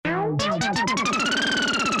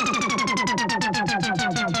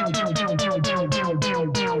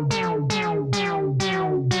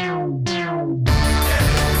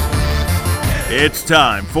It's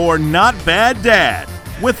time for Not Bad Dad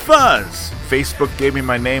with Fuzz. Facebook gave me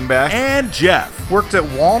my name back. And Jeff. Worked at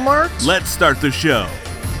Walmart? Let's start the show.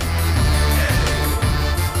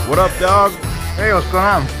 What up, dog? Hey, what's going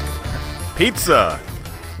on? Pizza.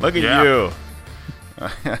 Look at you.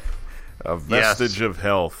 A vestige of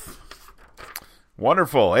health.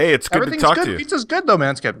 Wonderful. Hey, it's good to talk to you. Pizza's good, though,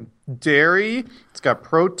 man. It's got dairy. It's got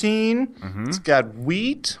protein. Mm-hmm. It's got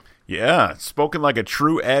wheat. Yeah, spoken like a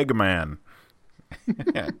true egg man.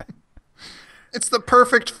 It's the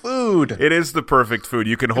perfect food. It is the perfect food.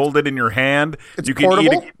 You can hold it in your hand. It's you can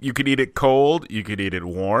portable. You can eat it cold. You could eat it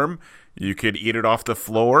warm. You could eat it off the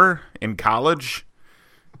floor in college.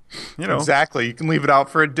 You know. Exactly. You can leave it out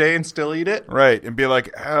for a day and still eat it. Right, and be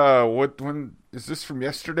like, when is this from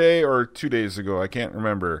yesterday or 2 days ago? I can't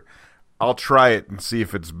remember. I'll try it and see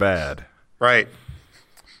if it's bad. Right.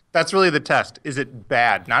 That's really the test. Is it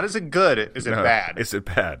bad? Not is it good, is it bad? Is it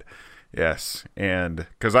bad? Yes, and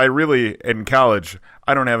because I really, in college,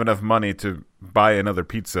 I don't have enough money to buy another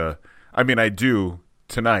pizza. I mean, I do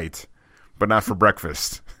tonight, but not for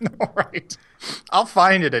breakfast. Right. I'll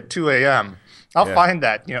find it at 2 a.m. I'll find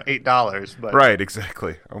that, $8. But right,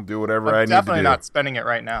 exactly. I'll do whatever I need to do. Definitely not spending it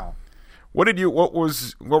right now. What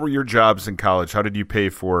were your jobs in college? How did you pay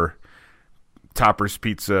for Topper's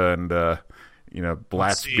Pizza and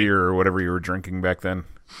Blatt's beer or whatever you were drinking back then?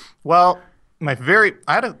 Well, I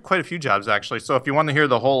had quite a few jobs, actually. So if you want to hear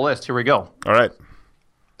the whole list, here we go. All right.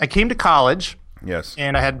 I came to college. Yes.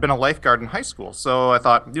 And I had been a lifeguard in high school. So I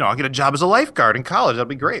thought, I'll get a job as a lifeguard in college. That'd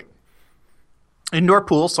be great. Indoor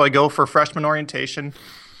pool. So I go for freshman orientation.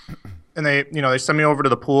 And they send me over to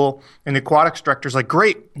the pool. And the aquatics director's like,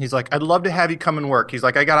 great. He's like, I'd love to have you come and work. He's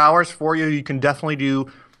like, I got hours for you. You can definitely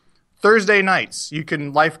do Thursday nights. You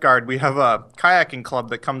can lifeguard. We have a kayaking club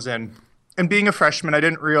that comes in. And being a freshman, I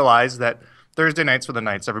didn't realize that Thursday nights were the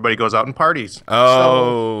nights everybody goes out and parties.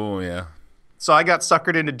 Yeah. So I got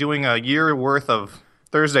suckered into doing a year worth of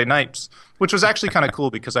Thursday nights, which was actually kind of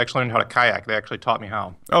cool because I actually learned how to kayak. They actually taught me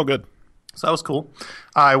how. Oh, good. So that was cool.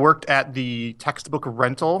 I worked at the textbook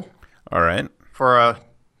rental. All right. For a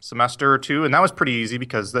semester or two, and that was pretty easy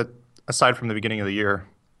because aside from the beginning of the year,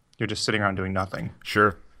 you're just sitting around doing nothing.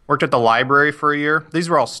 Sure. Worked at the library for a year. These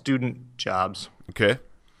were all student jobs. Okay.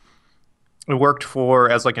 I worked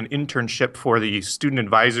as like an internship for the student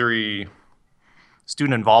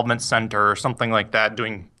involvement center or something like that,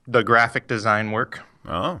 doing the graphic design work.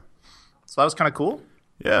 Oh. So that was kind of cool.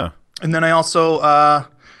 Yeah. And then I also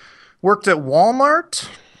worked at Walmart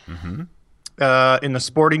in the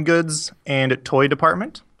sporting goods and toy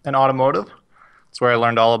department and automotive. That's where I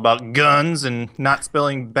learned all about guns and not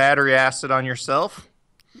spilling battery acid on yourself.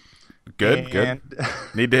 Good.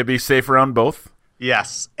 Need to be safe around both.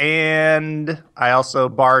 Yes, and I also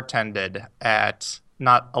bartended at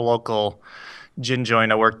not a local gin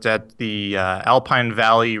joint. I worked at the Alpine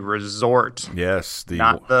Valley Resort. Yes,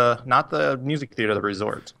 not the music theater, the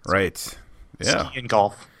resort. Right. Yeah. Ski and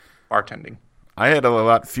golf, bartending. I had a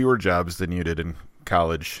lot fewer jobs than you did in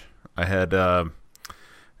college. I had, I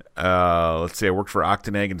worked for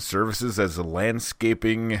Octagon Services as a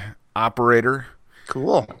landscaping operator.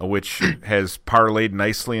 Cool. Which has parlayed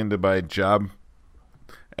nicely into my job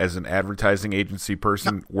as an advertising agency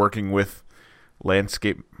person working with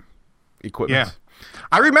landscape equipment. Yeah.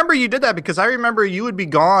 I remember you did that because I remember you would be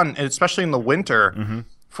gone, especially in the winter,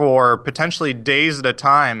 for potentially days at a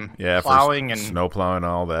time, plowing and snow plowing and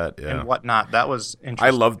all that, and whatnot. That was interesting. I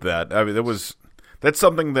loved that. I mean, that's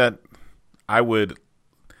something that I would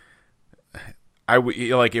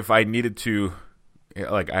like if I needed to.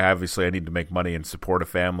 Like I need to make money and support a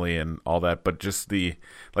family and all that, but just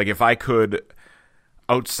if I could,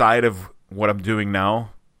 outside of what I'm doing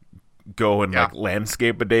now, go and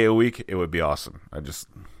landscape a day a week, it would be awesome. I just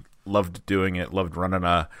loved doing it. Loved running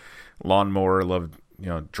a lawnmower. Loved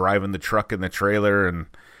driving the truck and the trailer, and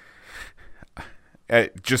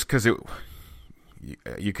just because you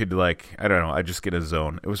could I don't know. I just get a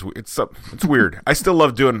zone. It's weird. I still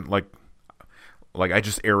love doing like I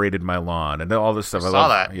just aerated my lawn and all this stuff. I saw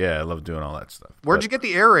that. Yeah, I love doing all that stuff. Where'd you get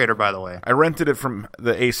the aerator, by the way? I rented it from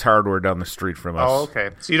the Ace Hardware down the street from us. Oh, okay.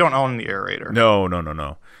 So you don't own the aerator? No.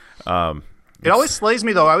 It always slays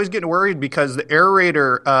me, though. I was getting worried because the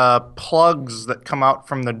aerator plugs that come out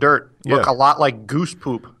from the dirt look a lot like goose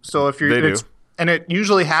poop. So if you're, and it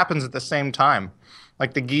usually happens at the same time.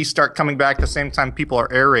 Like the geese start coming back the same time people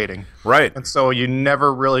are aerating. Right. And so you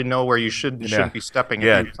never really know where you shouldn't be stepping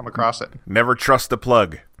if you come across it. Never trust a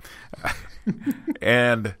plug.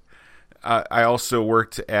 And I also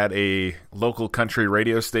worked at a local country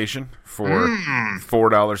radio station for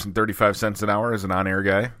 $4.35 an hour as an on-air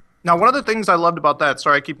guy. Now, one of the things I loved about that,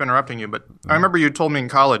 sorry, I keep interrupting you, but I remember you told me in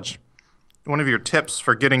college, one of your tips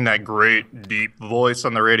for getting that great, deep voice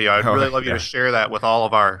on the radio. I'd really love you to share that with all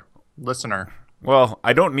of our listener. Well,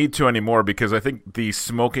 I don't need to anymore because I think the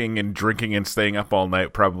smoking and drinking and staying up all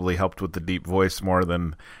night probably helped with the deep voice more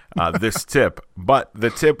than this tip. But the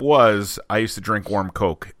tip was I used to drink warm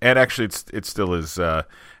Coke. And actually, it still is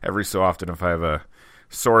every so often if I have a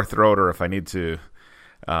sore throat or if I need to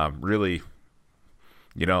really,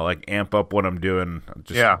 like amp up what I'm doing,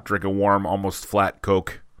 just drink a warm, almost flat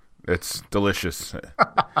Coke. It's delicious.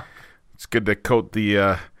 It's good to coat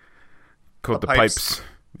the pipes.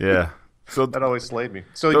 Yeah. So that always slayed me.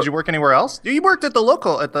 So did you work anywhere else? You worked at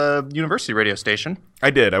the university radio station. I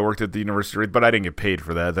did. I worked at the university, but I didn't get paid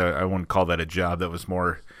for that. I wouldn't call that a job. That was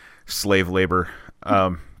more slave labor.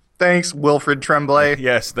 Thanks, Wilfred Tremblay.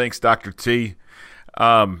 Yes, thanks, Dr. T.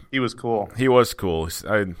 He was cool. He was cool.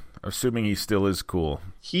 I'm assuming he still is cool.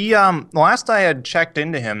 He last I had checked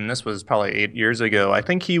into him, and this was probably 8 years ago, I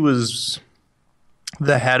think he was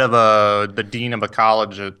the head of the dean of a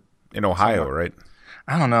college in Ohio, right?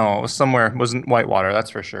 I don't know. It was somewhere. It wasn't Whitewater, that's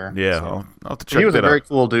for sure. Yeah, so, I'll have to check he was that a very out.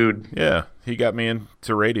 cool dude. Yeah, he got me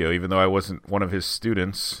into radio, even though I wasn't one of his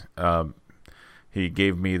students. He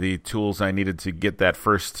gave me the tools I needed to get that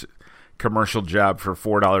first commercial job for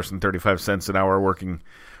 $4.35 an hour, working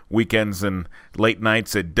weekends and late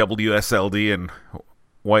nights at WSLD in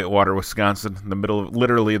Whitewater, Wisconsin,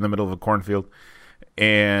 literally in the middle of a cornfield.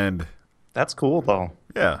 And that's cool, though.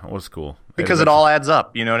 Yeah, it was cool. Because it all adds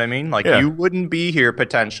up, you know what I mean? Like, you wouldn't be here,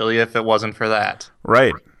 potentially, if it wasn't for that.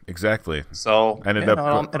 Right, exactly. So,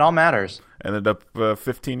 it all matters. Ended up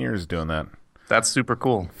 15 years doing that. That's super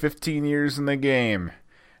cool. 15 years in the game.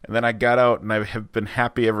 And then I got out, and I have been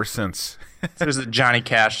happy ever since. There's a Johnny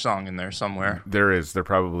Cash song in there somewhere. There is. There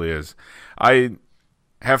probably is. I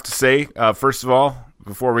have to say, first of all,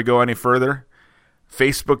 before we go any further,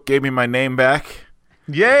 Facebook gave me my name back.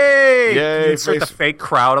 Yay! Yay! Insert the fake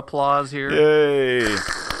crowd applause here. Yay!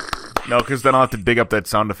 No, because then I'll have to dig up that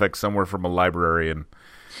sound effect somewhere from a library, and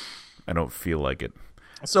I don't feel like it.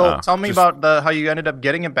 So tell me about how you ended up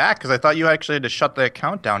getting it back, because I thought you actually had to shut the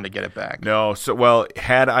account down to get it back. No,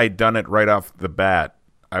 had I done it right off the bat,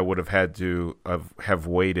 I would have had to have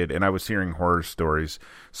waited, and I was hearing horror stories.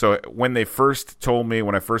 So when they first told me,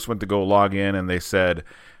 when I first went to go log in, and they said,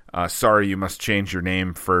 sorry, you must change your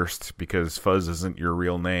name first because Fuzz isn't your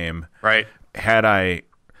real name. Right. Had I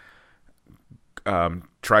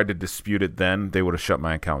tried to dispute it then, they would have shut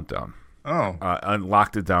my account down. Oh. And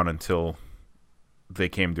locked it down until they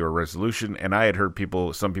came to a resolution. And I had heard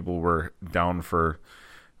some people were down for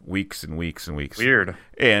weeks and weeks and weeks. Weird.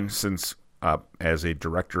 And since as a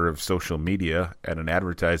director of social media at an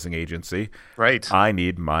advertising agency, right, I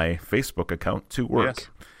need my Facebook account to work. Yes.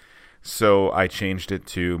 So I changed it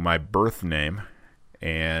to my birth name,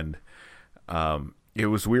 and it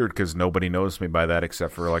was weird because nobody knows me by that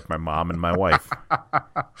except for like my mom and my wife.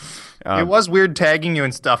 It was weird tagging you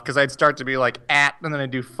and stuff because I'd start to be like @ and then I'd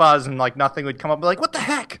do Fuzz and like nothing would come up. I'd be like, what the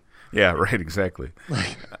heck? Yeah, right, exactly.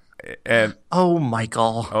 And oh,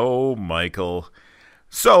 Michael.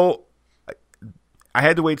 So I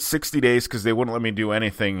had to wait 60 days because they wouldn't let me do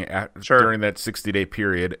anything during that 60-day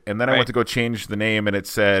period. And then I went to go change the name, and it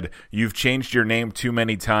said, you've changed your name too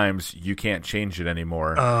many times. You can't change it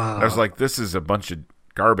anymore. I was like, this is a bunch of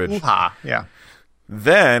garbage. Ooh-ha. Yeah.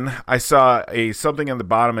 Then I saw something on the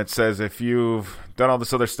bottom. It says, if you've done all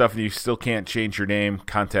this other stuff and you still can't change your name,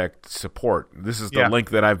 contact support. This is the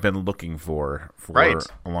link that I've been looking for a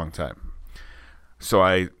long time. So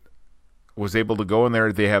I was able to go in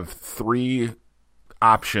there. They have 3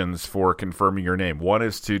 options for confirming your name. One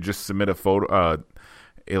is to just submit a photo,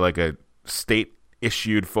 like a state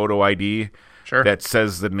issued photo ID that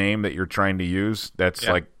says the name that you're trying to use. That's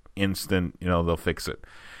like instant, they'll fix it.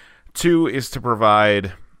 2 is to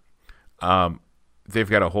provide, they've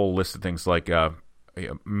got a whole list of things like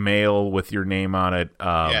mail with your name on it.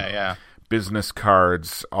 Business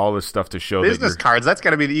cards, all this stuff to show business cards. That's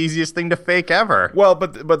got to be the easiest thing to fake ever. Well,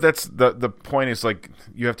 but that's the point is like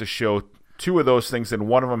you have to show 2 of those things, and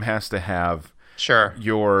one of them has to have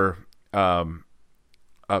your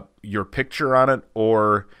picture on it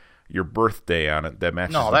or your birthday on it that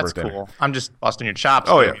matches. No, that's cool. I'm just busting your chops.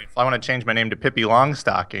 Oh, yeah. If I want to change my name to Pippi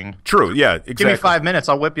Longstocking. True. Yeah. Exactly. Give me 5 minutes.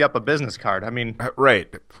 I'll whip you up a business card. I mean,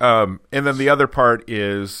 right. And then the other part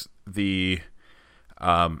is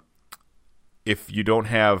if you don't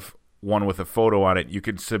have one with a photo on it, you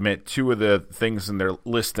can submit 2 of the things in their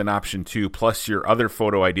list in option 2, plus your other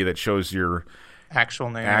photo ID that shows your Actual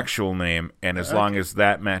name. Actual name, and as long as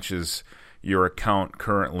that matches your account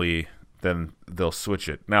currently, then they'll switch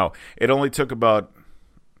it. Now, it only took about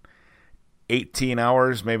 18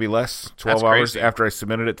 hours, maybe less, 12 hours after I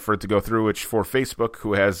submitted it for it to go through, which for Facebook,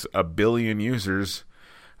 who has 1 billion users,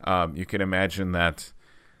 you can imagine that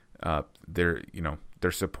their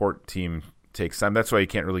support team takes time. That's why you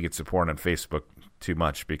can't really get support on Facebook too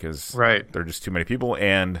much, because there are just too many people,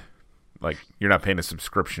 and like you're not paying a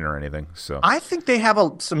subscription or anything. So I think they have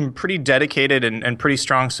some pretty dedicated and pretty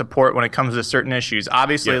strong support when it comes to certain issues.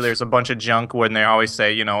 Obviously, there's a bunch of junk when they always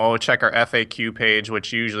say, check our FAQ page,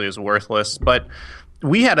 which usually is worthless. But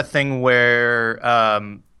we had a thing where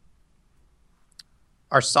our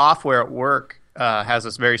software at work has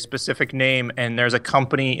this very specific name, and there's a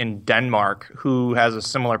company in Denmark who has a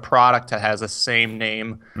similar product that has the same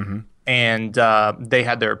name, and they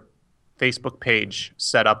had their Facebook page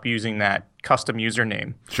set up using that custom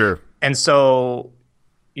username. Sure. And so,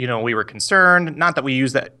 we were concerned, not that we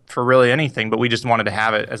use that for really anything, but we just wanted to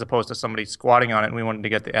have it as opposed to somebody squatting on it, and we wanted to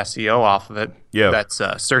get the SEO off of it. Yeah. That's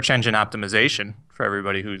search engine optimization for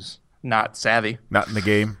everybody who's not savvy. Not in the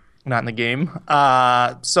game. Not in the game.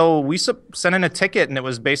 So we sent in a ticket, and it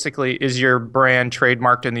was basically, is your brand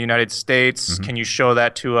trademarked in the United States? Can you show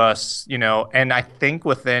that to us? And I think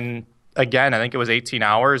I think it was 18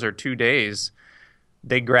 hours or 2 days,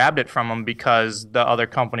 they grabbed it from them because the other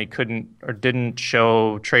company couldn't or didn't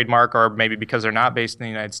show trademark, or maybe because they're not based in the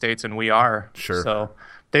United States and we are. Sure. So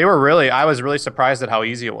I was really surprised at how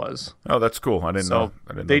easy it was. Oh, that's cool. I didn't know.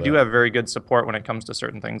 They do have very good support when it comes to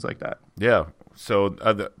certain things like that. Yeah. So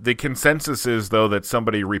the consensus is, though, that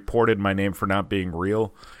somebody reported my name for not being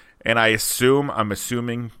real. And I'm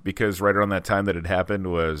assuming because right around that time that it happened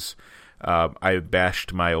was I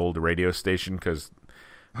bashed my old radio station, because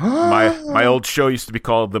my old show used to be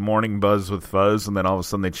called The Morning Buzz with Fuzz, and then all of a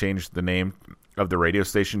sudden they changed the name of the radio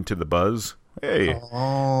station to The Buzz. Hey.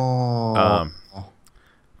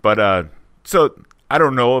 So I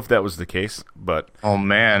don't know if that was the case, but oh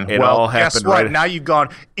man, it all happened. Guess what? Now you've gone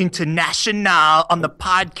international on the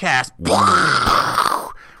podcast.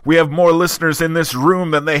 We have more listeners in this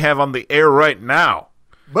room than they have on the air right now.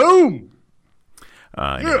 Boom.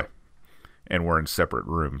 Anyway. And we're in separate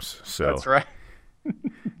rooms, so that's right.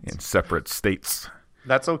 In separate states.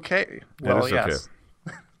 That's okay. Well, yes.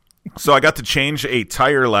 Okay. So I got to change a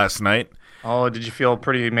tire last night. Oh, did you feel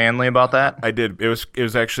pretty manly about that? I did. It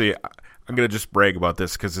was actually. I'm gonna just brag about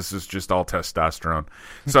this because this is just all testosterone.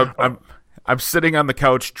 So I'm sitting on the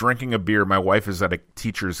couch drinking a beer. My wife is at a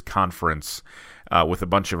teachers conference with a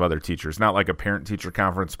bunch of other teachers, not like a parent-teacher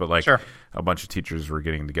conference, but like a bunch of teachers were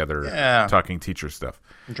getting together, talking teacher stuff,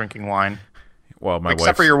 drinking wine. Well, my wife,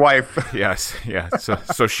 except for your wife. Yes, yeah.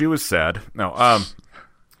 So she was sad. No,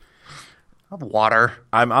 water.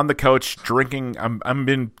 I'm on the couch drinking. I'm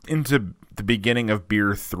into the beginning of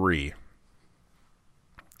beer 3.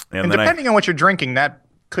 And depending on what you're drinking, that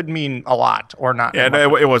could mean a lot or not. Yeah,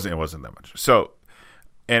 no, it wasn't that much. So,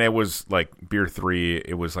 and it was like beer 3.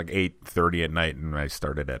 It was like 8:30 at night, and I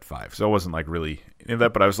started at 5. So it wasn't like really into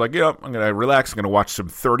that. But I was like, I'm gonna relax. I'm gonna watch some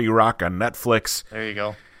 30 Rock on Netflix. There you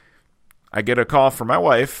go. I get a call from my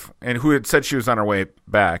wife, and who had said she was on her way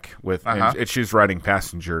back with, and she was riding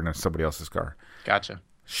passenger in somebody else's car. Gotcha.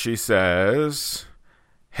 She says,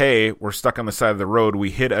 "Hey, we're stuck on the side of the road.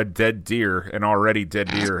 We hit a dead deer, an already dead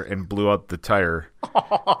deer, and blew out the tire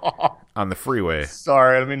on the freeway."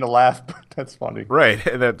 Sorry, I didn't mean to laugh, but that's funny. Right.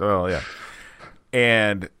 Yeah.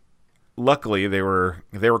 And luckily, they were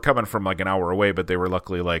coming from like an hour away, but they were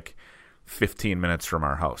luckily like 15 minutes from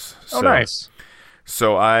our house. Oh, nice.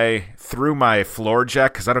 So I threw my floor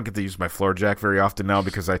jack, because I don't get to use my floor jack very often now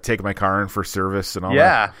because I take my car in for service and all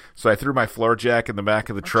that. So I threw my floor jack in the back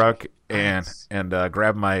of the truck and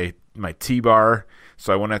grabbed my T-bar,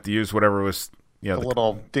 so I wouldn't have to use whatever was the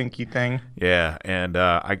little dinky thing. Yeah, and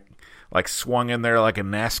I like swung in there like a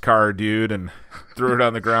NASCAR dude and threw it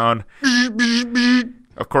on the ground.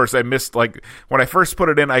 Of course, I missed, like when I first put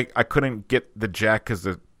it in, I couldn't get the jack because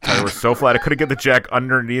the tire was so flat. I couldn't get the jack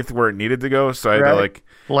underneath where it needed to go, so I had to like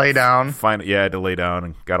lay down. I had to lay down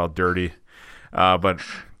and got all dirty. But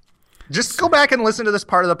just go back and listen to this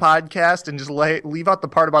part of the podcast and just leave out the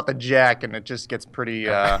part about the jack, and it just gets pretty.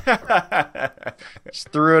 Just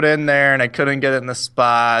threw it in there, and I couldn't get it in the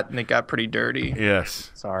spot, and it got pretty dirty. Yes,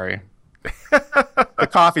 sorry. The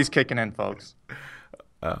coffee's kicking in, folks.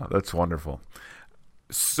 That's wonderful.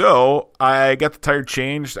 So I got the tire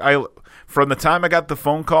changed. From the time I got the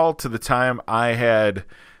phone call to the time I had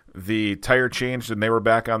the tire changed and they were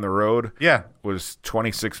back on the road, was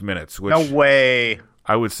 26 minutes. Which no way.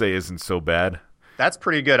 I would say isn't so bad. That's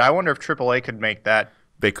pretty good. I wonder if AAA could make that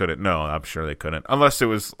They couldn't. No, I'm sure they couldn't. Unless They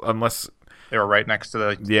were right next to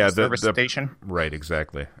the service station. Right,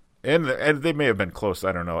 exactly. And they may have been close.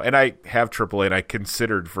 I don't know. And I have AAA, and I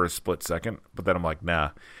considered for a split second, but then I'm like,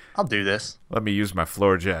 nah. I'll do this. Let me use my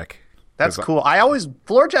floor jack. That's cool.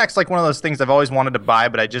 Floor jack's like one of those things I've always wanted to buy,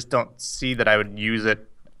 but I just don't see that I would use it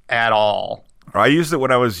at all. I used it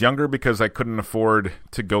when I was younger because I couldn't afford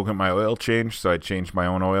to go get my oil changed, so I changed my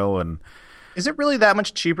own oil. And is it really that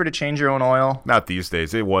much cheaper to change your own oil? Not these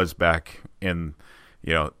days. It was back in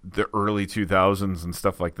the early 2000s and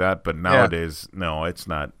stuff like that. But nowadays, no, it's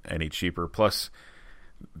not any cheaper. Plus,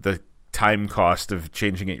 the time cost of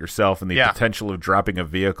changing it yourself and the potential of dropping a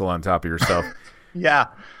vehicle on top of yourself. Yeah.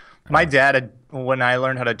 My dad, when I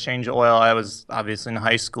learned how to change oil, I was obviously in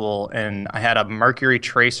high school, and I had a Mercury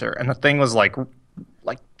Tracer, and the thing was like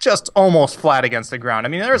just almost flat against the ground. I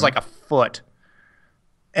mean, there was like a foot.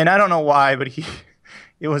 And I don't know why, but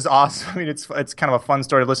it was awesome. I mean, it's kind of a fun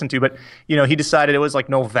story to listen to, but he decided it was like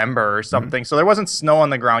November or something. So there wasn't snow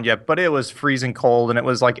on the ground yet, but it was freezing cold, and it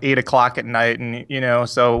was like 8:00 at night. And,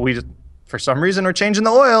 so we just, for some reason, we're changing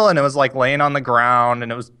the oil, and it was like laying on the ground,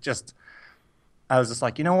 and it was just, I was just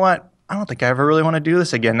like, you know what? I don't think I ever really want to do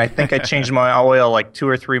this again. And I think I changed my oil like 2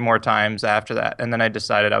 or 3 more times after that. And then I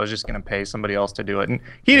decided I was just going to pay somebody else to do it. And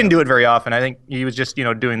he didn't do it very often. I think he was just,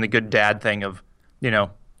 doing the good dad thing of,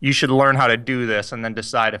 you should learn how to do this and then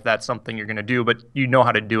decide if that's something you're going to do, but you know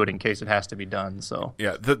how to do it in case it has to be done. So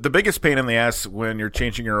yeah, the biggest pain in the ass when you're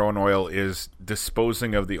changing your own oil is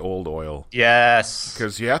disposing of the old oil. Yes,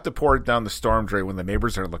 because you have to pour it down the storm drain when the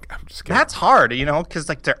neighbors are looking. I'm just kidding. That's hard, because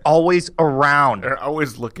like they're always around. They're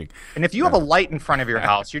always looking. And if you have a light in front of your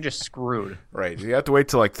house, you're just screwed. Right. You have to wait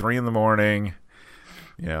till like 3 a.m.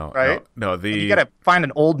 Right? No, you got to find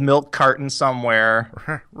an old milk carton somewhere.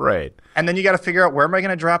 Right. And then you got to figure out, where am I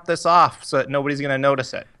going to drop this off so that nobody's going to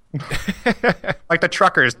notice it? Like the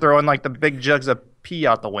truckers throwing like the big jugs of pee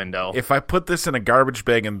out the window. If I put this in a garbage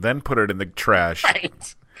bag and then put it in the trash.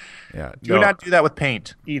 Right. Yeah. Do not do that with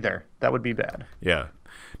paint either. That would be bad. Yeah.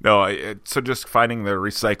 No, so just finding the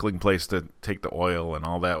recycling place to take the oil and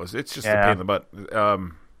all that it's just a pain in the butt.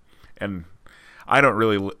 And I don't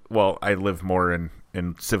really, I live more in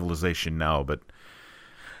civilization now, but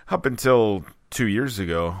up until 2 years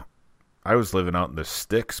ago, I was living out in the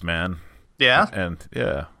sticks, man. Yeah? And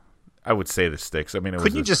I would say the sticks. I mean,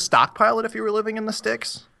 couldn't you just stockpile it if you were living in the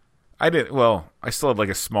sticks? I did. Well, I still had like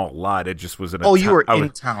a small lot. It just was in you were in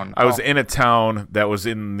town. I was in a town that was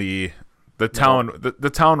in the town. The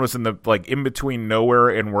town was in the in between nowhere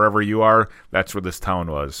and wherever you are. That's where this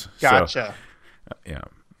town was. Gotcha. So, yeah.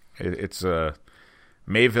 It's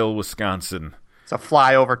Mayville, Wisconsin. It's a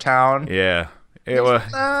flyover town. Yeah. It was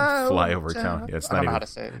flyover town. Yeah, it's I don't know how to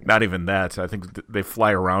say it. Not even that. I think they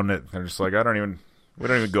fly around it. They're just like, we don't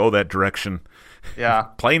even go that direction. Yeah.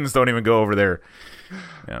 Planes don't even go over there.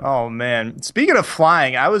 Yeah. Oh, man. Speaking of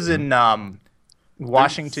flying, I was in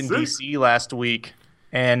Washington, D.C. last week,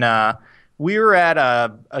 and we were at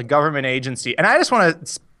a government agency. And I just want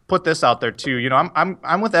to put this out there, too.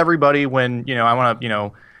 I'm with everybody when, I want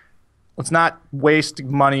to, let's not waste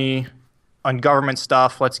money on government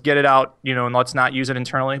stuff. Let's get it out, and let's not use it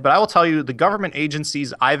internally. But I will tell you, the government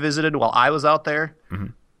agencies I visited while I was out there,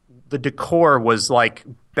 the decor was like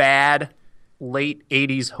bad late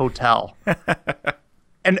 80s hotel.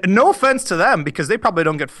 And no offense to them, because they probably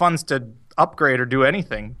don't get funds to upgrade or do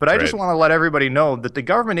anything. But I just want to let everybody know that the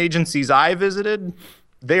government agencies I visited,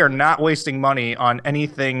 they are not wasting money on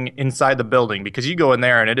anything inside the building, because you go in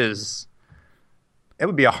there and it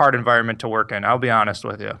would be a hard environment to work in. I'll be honest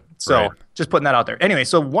with you. So just putting that out there. Anyway,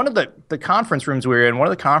 so one of the conference rooms we were in, one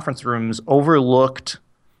of the conference rooms overlooked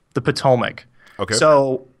the Potomac. Okay.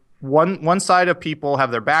 So one side of people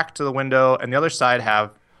have their back to the window, and the other side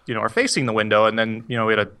are facing the window, and then we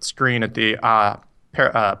had a screen at the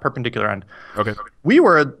perpendicular end. Okay. We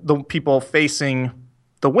were the people facing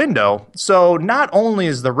the window. So not only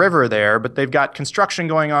is the river there, but they've got construction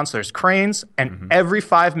going on. So there's cranes, and every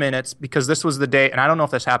 5 minutes, because this was the day, and I don't know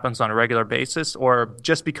if this happens on a regular basis or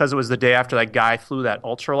just because it was the day after that guy flew that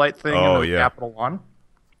ultralight thing in Capital One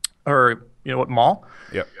or what mall.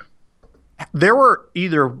 Yep. There were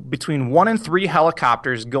either between 1 and 3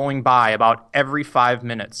 helicopters going by about every 5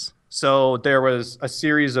 minutes. So there was a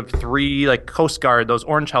series of 3 Coast Guard, those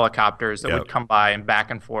orange helicopters that would come by and back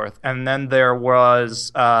and forth. And then there was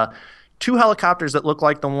 2 helicopters that looked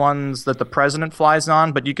like the ones that the president flies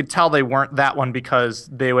on, but you could tell they weren't that one because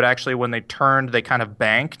they would actually, when they turned, they kind of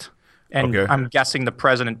banked. And I'm guessing the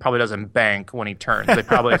president probably doesn't bank when he turns. They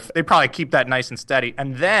probably keep that nice and steady.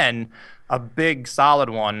 And then a big solid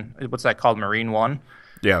one, what's that called, Marine One?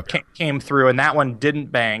 Yeah. came through, and that one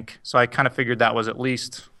didn't bank. So I kind of figured that was at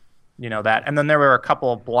least, that. And then there were a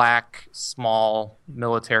couple of black, small,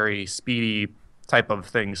 military, speedy type of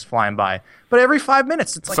things flying by. But every 5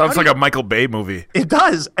 minutes, it's like Sounds like a Michael Bay movie. It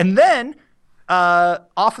does. And then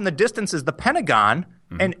off in the distance is the Pentagon.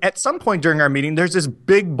 And at some point during our meeting, there's this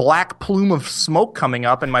big black plume of smoke coming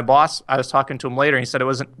up. And my boss, I was talking to him later, and he said it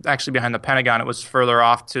wasn't actually behind the Pentagon. It was further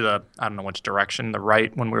off to the, I don't know which direction, the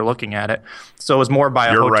right when we were looking at it. So it was more by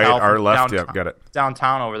a Your hotel. right, our left. Downtown, Yeah, got it.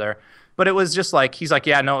 downtown over there. But it was just like, he's like,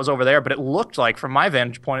 yeah, no, it was over there. But it looked like, from my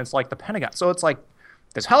vantage point, it's like the Pentagon. So it's like,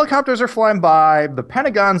 there's helicopters are flying by, the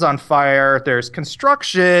Pentagon's on fire, there's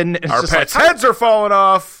construction. It's Our just pets' like, heads are falling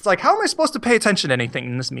off. it's like, how am I supposed to pay attention to anything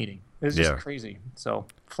in this meeting? It's just Yeah. crazy. So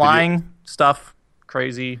flying stuff,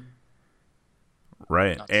 crazy,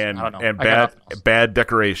 Right. And I don't know. and I got bad nothing else. bad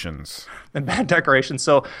decorations. and bad decorations.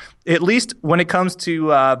 So at least when it comes to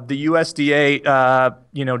the USDA,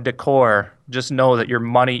 decor, just know that your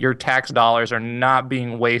money, your tax dollars, are not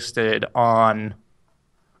being wasted on,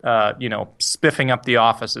 spiffing up the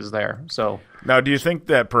offices there. So Now, do you think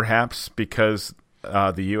that perhaps because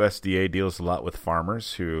the USDA deals a lot with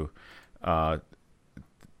farmers who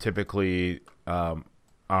typically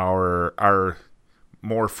are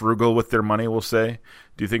more frugal with their money, we'll say,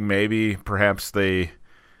 do you think maybe perhaps they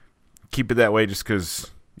keep it that way just because,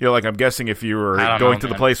 like I'm guessing if you were I don't going know, to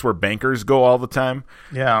the man. place where bankers go all the time,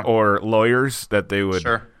 yeah, or lawyers, that they would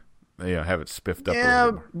sure. Have it spiffed up a Yeah,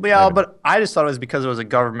 little bit more? yeah, but I just thought it was because it was a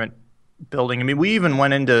government building. I mean, we even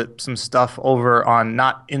went into some stuff over on,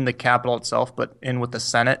 not in the Capitol itself, but in with the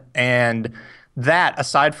Senate. And that,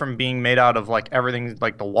 aside from being made out of like everything,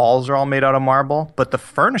 like the walls are all made out of marble, but the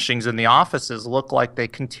furnishings in the offices look like they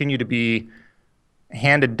continue to be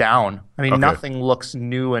handed down. I mean, Okay. nothing looks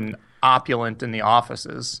new and opulent in the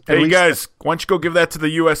offices. At Hey, least- guys, why don't you go give that to the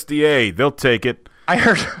USDA? They'll take it.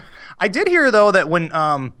 I did hear though that when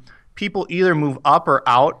people either move up or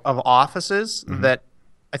out of offices, that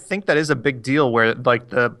I think that is a big deal where like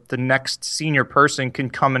the next senior person can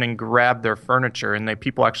come in and grab their furniture, and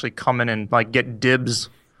people actually come in and like get dibs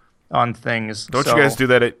on things. Don't So- you guys do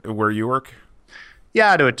that at where you work?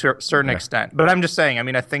 Yeah, to a certain Okay. extent. But I'm just saying, I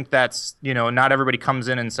mean, I think that's, not everybody comes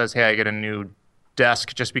in and says, hey, I get a new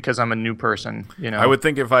desk just because I'm a new person, I would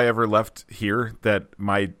think if I ever left here that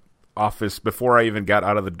my office, before I even got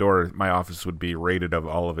out of the door, my office would be raided of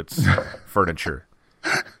all of its furniture.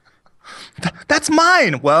 That's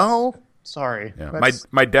mine. Well, sorry. Yeah. That's-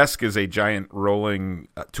 My desk is a giant rolling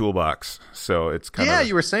toolbox, so it's kind yeah, of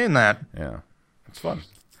you were saying that. yeah, it's fun.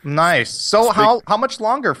 Nice. So how much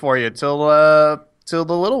longer for you till the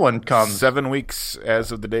little one comes? 7 weeks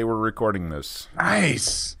as of the day we're recording this.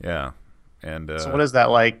 Nice. Yeah, and So what is that,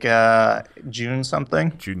 like June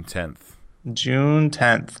something? June 10th. June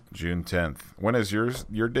 10th. June 10th. When is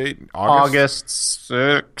your date? August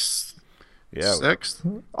 6th. Yeah,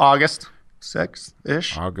 6th? August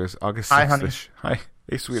 6th-ish. August Hi, 6th. honey. Hi,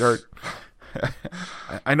 hey, sweetheart.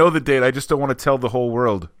 I know the date. I just don't want to tell the whole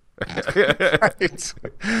world. Right.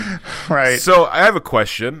 Right. So I have a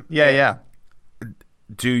question. Yeah.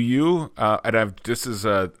 Do you? This is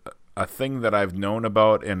a thing that I've known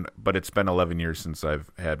about, but it's been 11 years since I've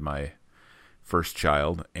had my first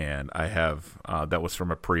child, and I have that was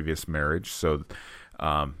from a previous marriage. So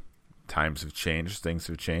times have changed, things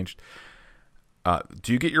have changed.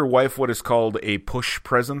 Do you get your wife what is called a push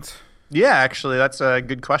present? Yeah, actually, that's a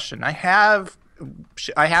good question. I have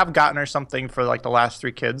gotten her something for like the last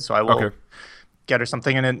 3 kids, so I will Okay. get her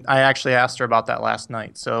something. And I actually asked her about that last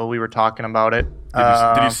night, so we were talking about it.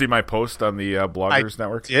 Did you see my post on the Bloggers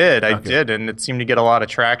Network? I Okay. did, and it seemed to get a lot of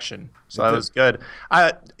traction, so that was good.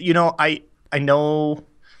 I know,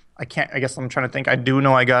 I can't. I guess I'm trying to think. I do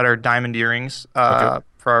know I got her diamond earrings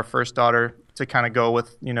for our first daughter to kind of go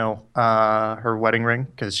with her wedding ring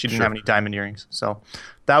because she didn't Sure. have any diamond earrings. So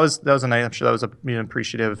that was a nice. I'm sure that was an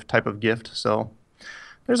appreciative type of gift. So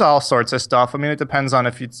there's all sorts of stuff. I mean, it depends on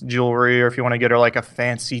if it's jewelry or if you want to get her like a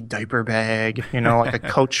fancy diaper bag, like a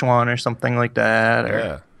Coach one or something like that. Or,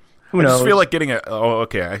 Yeah. who I knows? just feel like getting a. Oh,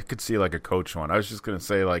 okay. I could see like a Coach one. I was just gonna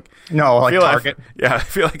say like. no, like feel Target. I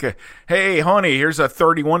feel like hey, honey, here's a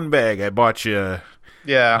 31 bag I bought you.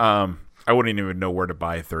 Yeah. I wouldn't even know where to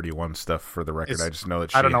buy 31 stuff for the record. It's- I just know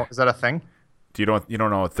that I don't know. Is that a thing? You don't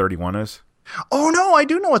know what 31 is? Oh no, I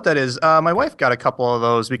do know what that is. My wife got a couple of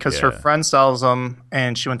those because her Yeah. friend sells them,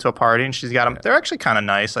 and she went to a party and she's got them. They're actually kind of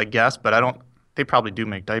nice, I guess, but I don't. They probably do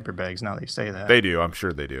make diaper bags now. They say that. They do. I'm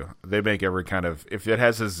sure they do. They make every kind of. If it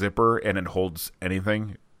has a zipper and it holds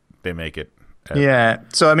anything, they make it. Yeah.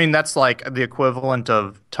 So I mean, that's like the equivalent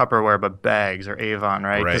of Tupperware, but bags or Avon,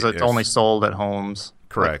 right? Right, Because it's yes. only sold at homes.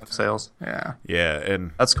 Correct. Sales. Yeah. Yeah,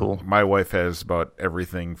 and That's cool. my wife has about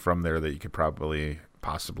everything from there that you could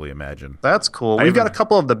possibly imagine. That's cool. I We've got even- a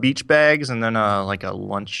couple of the beach bags and then like a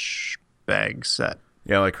lunch bag set.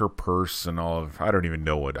 Yeah, like her purse and all of. I don't even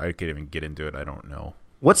know what. I can't even get into it. I don't know.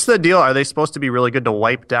 What's the deal? Are they supposed to be really good to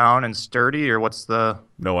wipe down and sturdy, or what's the?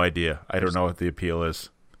 No idea. I don't know what the appeal is.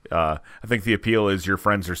 I think the appeal is your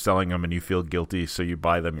friends are selling them and you feel guilty, so you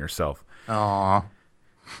buy them yourself. Aw.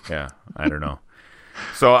 Yeah, I don't know.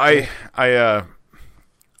 So So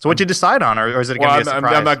what'd you decide on, or is it well, going to be a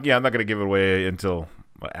surprise? I'm not going to give it away until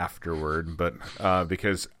afterward, but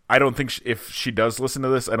because I don't think if she does listen to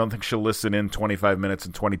this, I don't think she'll listen in 25 minutes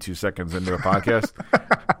and 22 seconds into a podcast.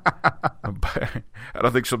 But I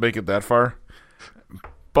don't think she'll make it that far.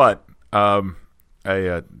 But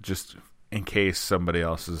I just in case somebody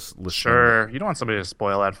else is listening. Sure. You don't want somebody to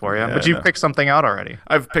spoil that for you, Yeah, but you've no. picked something out already.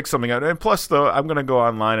 I've picked something out, and plus, though, I'm going to go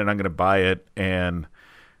online and I'm going to buy it, and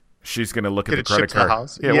she's going to look Get at it the credit shipped to the card.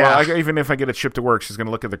 house? Yeah, Yeah. well, even if I get it shipped to work, she's going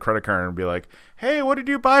to look at the credit card and be like, "Hey, what did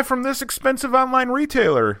you buy from this expensive online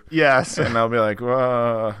retailer?" Yes. And I'll be like,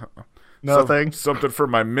 "Well, Nothing. something for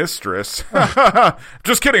my mistress."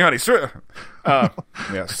 Just kidding, honey.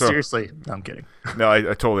 Yeah. So Seriously. No, I'm kidding. no,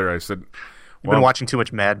 I told her. I said, You've been watching too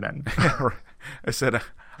much Mad Men. I said,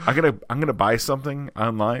 I'm gonna buy something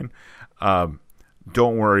online.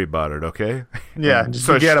 Don't worry about it, okay? Yeah, just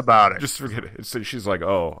forget about it. Just forget it. So she's like,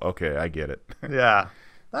 "Oh, okay, I get it." Yeah.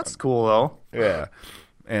 That's cool, though. Yeah,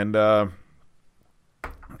 and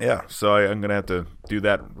yeah. So I'm gonna have to do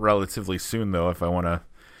that relatively soon, though, if I want to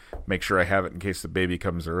make sure I have it in case the baby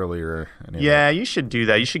comes early or anything. Yeah, you should do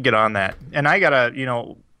that. You should get on that. And I gotta,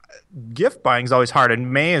 gift buying is always hard,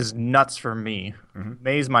 and May is nuts for me. Mm-hmm.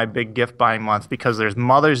 May is my big gift buying month because there's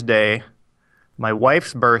Mother's Day, my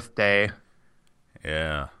wife's birthday,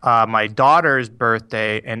 Yeah. my daughter's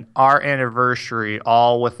birthday, and our anniversary,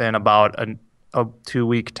 all within about a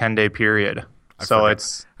 2-week, 10-day period.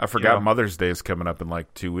 I forgot Mother's Day is coming up in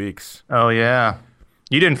like 2 weeks. Oh yeah,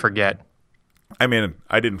 you didn't forget. I mean,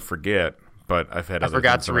 I didn't forget, but I've had. I other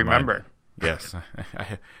forgot things to on my mind. remember. Yes,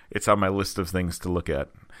 it's on my list of things to look at.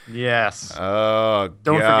 Yes. Oh,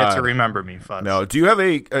 Don't forget to God. remember me, Fuzz. No, do you have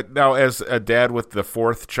now as a dad with the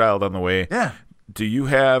fourth child on the way? Yeah. Do you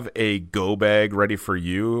have a go bag ready for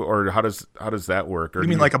you, or how does that work? Or You do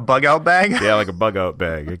mean like a bug out bag? yeah, like a bug out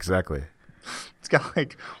bag, exactly. It's got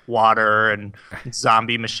like water and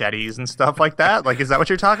zombie machetes and stuff like that. Like, is that what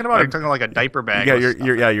you're talking about? Or are you talking like a diaper bag? You got with stuff,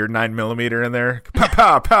 your 9mm in there, pow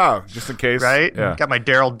pow pow, just in case, right? Yeah, Got my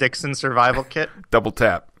Daryl Dixon survival kit. double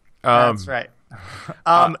tap. That's right.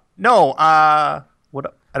 No.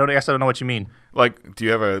 What? I guess I don't know what you mean. Like, do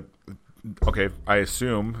you have a? Okay, I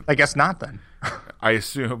assume Then.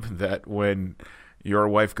 that when your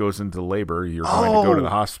wife goes into labor, you're going to go to the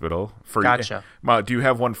hospital. Gotcha. Ma, do you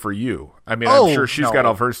have one for you? I mean, Oh, I'm sure she's no. got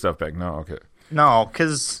all of her stuff back. No, okay. No,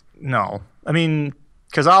 because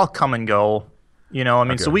I'll come and go.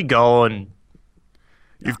 So we go, and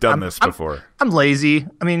You've done this before. I'm lazy.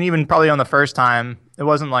 I mean, even probably on the first time, it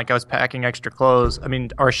wasn't like I was packing extra clothes. I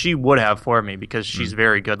mean, or she would have for me because she's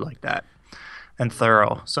very good like that and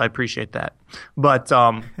thorough. So I appreciate that. But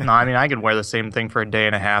no, I mean, I could wear the same thing for a day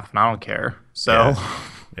and a half, and I don't care. So,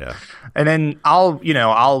 Yeah. and then I'll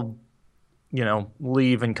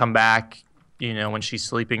leave and come back, when she's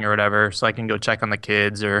sleeping or whatever, so I can go check on the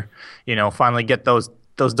kids or, finally get those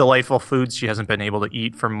delightful foods she hasn't been able to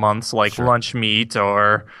eat for months, like lunch meat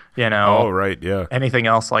or, Oh, right. Yeah. anything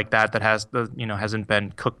else like that hasn't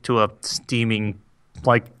been cooked to a steaming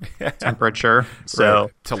temperature. So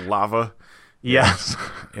Right. To lava. yes.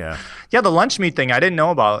 Yeah. Yeah, the lunch meat thing I didn't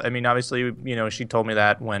know about. I mean, obviously, she told me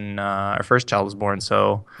that when our first child was born.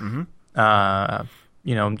 So,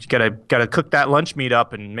 you gotta cook that lunch meat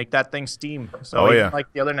up and make that thing steam. So, Oh, yeah.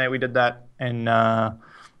 like the other night we did that and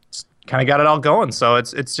kind of got it all going. So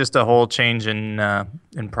it's just a whole change in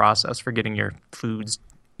process for getting your foods.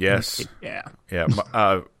 Yes. Yeah. Yeah.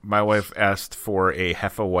 My wife asked for a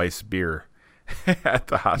Hefeweiss beer at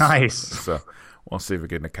the hospital. Nice. So we'll see if we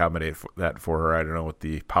can accommodate that for her. I don't know what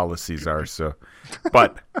the policies are. So,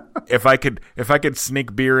 but if I could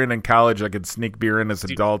sneak beer in college, I could sneak beer in as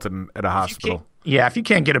an adult and at a hospital. Yeah, if you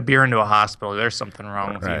can't get a beer into a hospital, there's something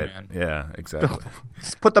wrong with you, Right. man. Yeah, exactly.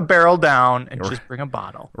 Just put the barrel down and just bring a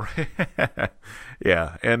bottle.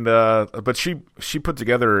 Yeah. And but she put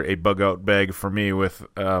together a bug out bag for me with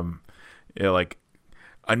like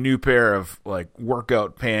a new pair of like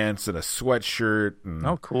workout pants and a sweatshirt and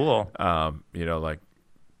Oh, cool. like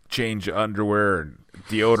change underwear and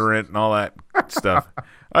deodorant and all that stuff.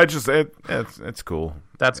 It's cool.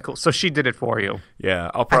 That's cool. So she did it for you.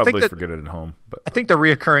 Yeah, I'll probably forget it at home. But I think the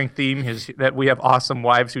reoccurring theme is that we have awesome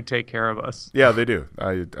wives who take care of us. yeah, they do.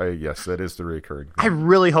 Yes, that is the reoccurring theme. I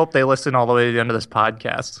really hope they listen all the way to the end of this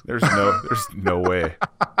podcast. There's no way.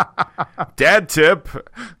 Dad tip.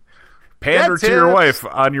 Pander to your wife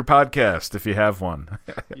on your podcast if you have one.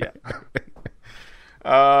 Yeah.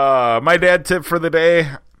 My dad tip for the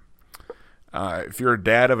day. If you're a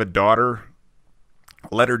dad of a daughter,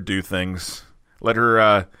 let her do things. Let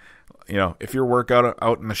her, if you're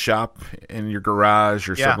out in the shop, in your garage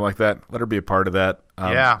or something like that, let her be a part of that.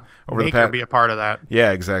 Make her be a part of that.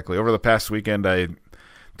 Yeah, exactly. Over the past weekend, I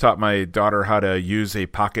taught my daughter how to use a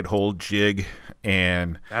pocket hole jig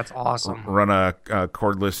and that's awesome. Run a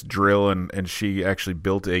cordless drill, and she actually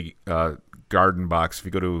built a garden box. If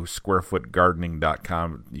you go to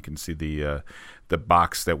squarefootgardening.com, you can see the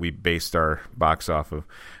box that we based our box off of.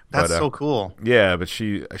 That's so cool. Yeah, but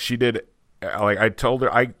she did. I told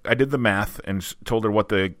her I did the math and told her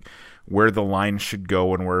where the line should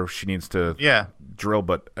go and where she needs to drill.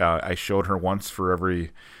 But I showed her once for every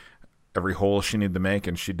hole she needed to make,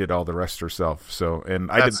 and she did all the rest herself. So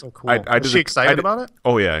so cool. Was she excited about it?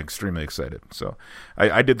 Oh yeah, extremely excited. So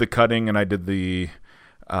I did the cutting and I did the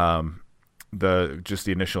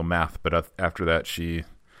initial math, but after that she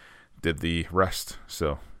did the rest.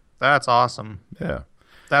 So that's awesome. Yeah.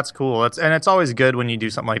 That's cool. It's always good when you do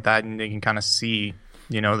something like that and you can kind of see,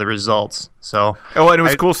 the results. So and it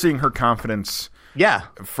was cool seeing her confidence. Yeah.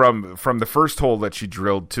 From the first hole that she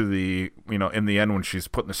drilled to the in the end when she's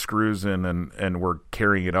putting the screws in and we're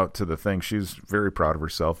carrying it out to the thing, she's very proud of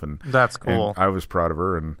herself, and that's cool. And I was proud of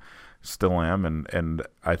her and still am, and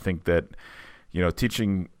I think that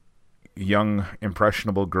teaching young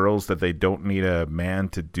impressionable girls that they don't need a man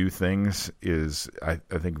to do things is I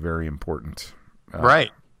think very important.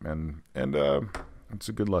 Right. And it's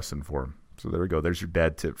a good lesson for them. So there we go. There's your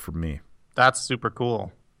dad tip from me. That's super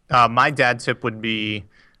cool. My dad tip would be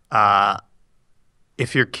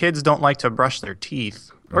if your kids don't like to brush their teeth,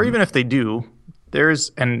 or even if they do,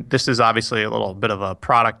 and this is obviously a little bit of a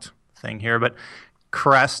product thing here, but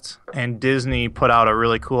Crest and Disney put out a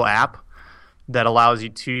really cool app that allows you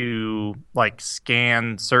to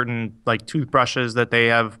scan certain toothbrushes that they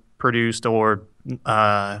have produced or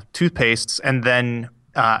toothpastes, and then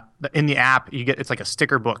in the app it's like a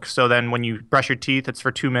sticker book. So then when you brush your teeth, it's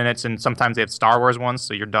for 2 minutes, and sometimes they have Star Wars ones,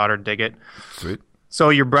 so your daughter dig it. Sweet. So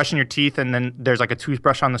you're brushing your teeth, and then there's a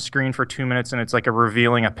toothbrush on the screen for 2 minutes, and it's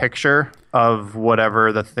revealing a picture of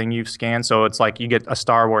whatever the thing you've scanned. So it's you get a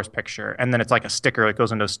Star Wars picture, and then it's a sticker that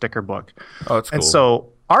goes into a sticker book. Oh, that's cool. And so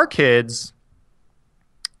our kids,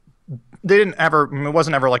 it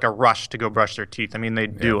wasn't ever a rush to go brush their teeth. I mean, they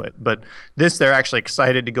do it, but they're actually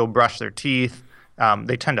excited to go brush their teeth.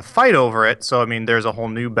 They tend to fight over it, so there's a whole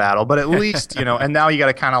new battle. But at least and now you got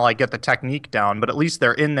to kind of get the technique down. But at least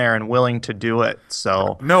they're in there and willing to do it.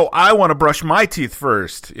 So no, I want to brush my teeth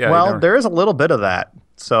first. Yeah. Well, there is a little bit of that.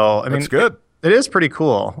 So that's good. It is pretty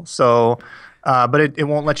cool. So. But it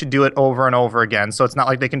won't let you do it over and over again. So it's not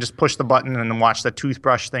like they can just push the button and then watch the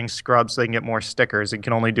toothbrush thing scrub so they can get more stickers. It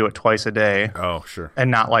can only do it twice a day. Oh, sure.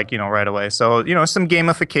 And not right away. So, some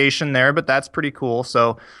gamification there, but that's pretty cool.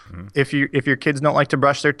 So if your kids don't like to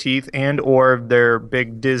brush their teeth or they're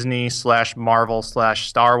big Disney /Marvel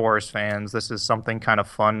 /Star Wars fans, this is something kind of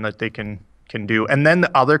fun that they can do. And then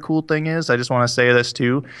the other cool thing is, I just want to say this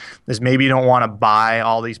too, is maybe you don't want to buy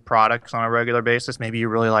all these products on a regular basis. Maybe you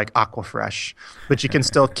really like Aquafresh, but you can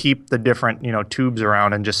still keep the different, tubes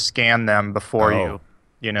around and just scan them before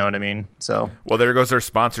you know what I mean? So. Well, there goes our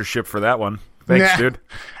sponsorship for that one. Thanks, dude.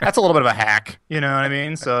 That's a little bit of a hack, you know what I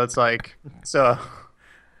mean? So it's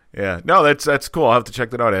yeah, no, that's cool. I'll have to check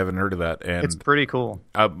that out. I haven't heard of that, and it's pretty cool.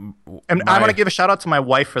 And I want to give a shout out to my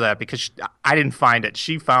wife for that because I didn't find it.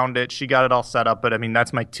 She found it. She got it all set up. But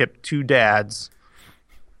that's my tip to dads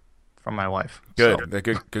from my wife. Good, so.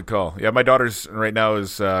 good call. Yeah, my daughter's right now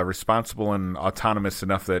is responsible and autonomous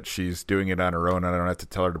enough that she's doing it on her own. I don't have to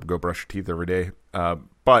tell her to go brush her teeth every day.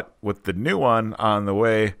 But with the new one on the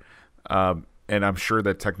way, and I'm sure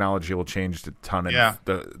that technology will change a ton in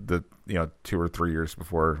the 2 or 3 years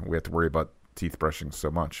before we have to worry about teeth brushing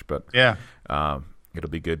so much. But it'll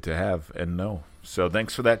be good to have and know. So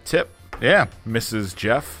thanks for that tip. Yeah. Mrs.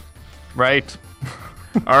 Jeff. Right.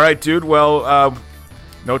 All right, dude. Well,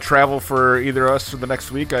 no travel for either of us for the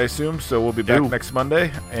next week, I assume. So we'll be back next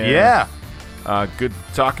Monday. And, good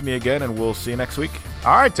talking to you again, and we'll see you next week.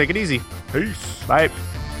 All right. Take it easy. Peace. Bye.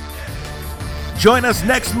 Join us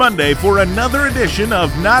next Monday for another edition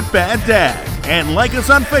of Not Bad Dad. And like us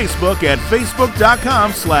on Facebook at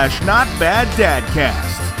facebook.com/NotBadDadcast.